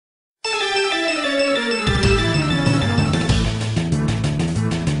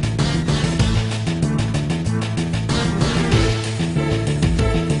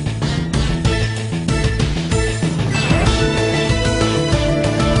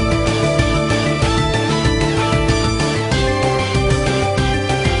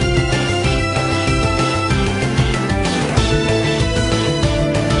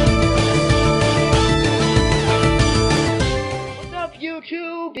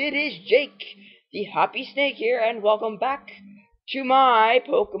it is Jake, the Happy Snake here, and welcome back to my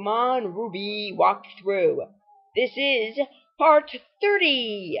Pokemon Ruby walkthrough. This is part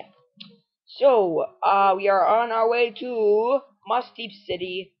 30. So, we are on our way to Mossdeep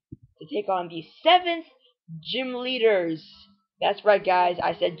City to take on the 7th gym leaders. That's right, guys,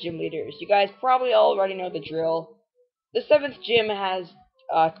 I said gym leaders. You guys probably already know the drill. The 7th gym has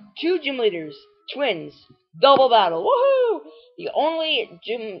 2 gym leaders, twins, double battle. Woohoo! The only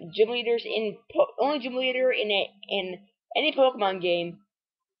gym leader in any Pokemon game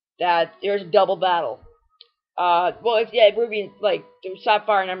that there's double battle. Well, Ruby, like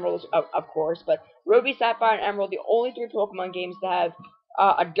Sapphire and Emerald, of course, but Ruby, Sapphire, and Emerald, the only 3 Pokemon games that have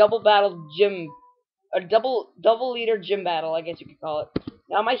a double battle gym, a double leader gym battle, I guess you could call it.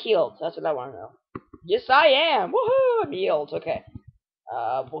 Now am I healed? That's what I want to know. Yes, I am. Woohoo! I'm healed. Okay.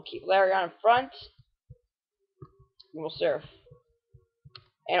 We'll keep Larry on in front. And we'll surf.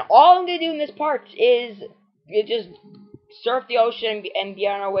 And all I'm gonna do in this part is just surf the ocean and be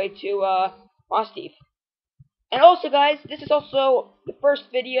on our way to Mossdeep. And also, guys, this is also the first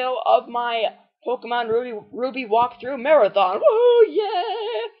video of my Pokemon Ruby walkthrough marathon. Woohoo!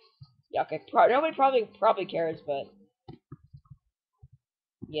 Yeah! Yeah. Okay. Nobody probably cares, but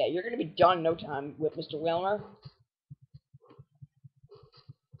yeah, you're gonna be done in no time with Mr. Wilmer.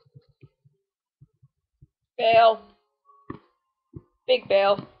 Fail. Big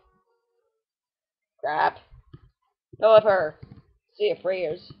fail. Crap. Fill up her. See ya,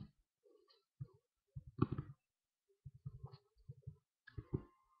 prayers.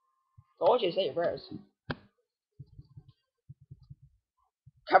 Told you to say your prayers.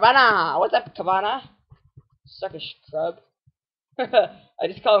 Cabana! What's up, Cabana? Suckish crub. I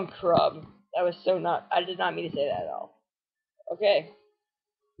just call him Crub. That was so not. I did not mean to say that at all. Okay.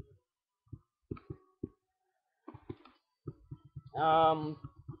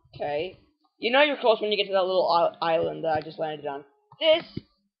 Okay. You know you're close when you get to that little island that I just landed on. This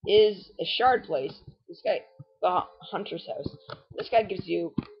is a shard place. This guy, the hunter's house. This guy gives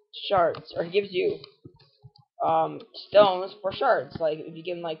you shards, or he gives you stones for shards. Like if you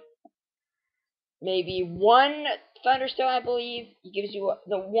give him like maybe 1 thunderstone, I believe, he gives you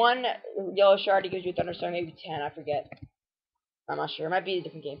the 1 yellow shard. He gives you a thunderstone, maybe 10. I forget. I'm not sure. It might be a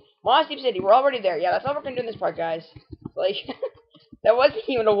different game. Mossdeep City. We're already there. Yeah, that's all we're gonna do in this part, guys. Like. That wasn't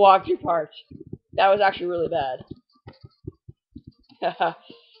even a walkthrough part. That was actually really bad.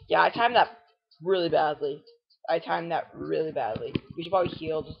 Yeah, I timed that really badly. We should probably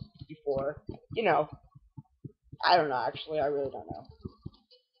healed before. You know. I don't know, actually. I really don't know.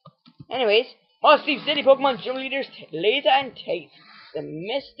 Anyways, Mossdeep City Pokemon Gym Leaders Laser and Tate. The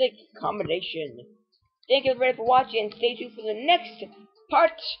Mystic Combination. Thank you everybody for watching, and stay tuned for the next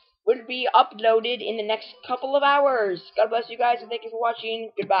part. Will be uploaded in the next couple of hours. God bless you guys, and thank you for watching.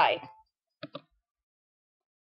 Goodbye.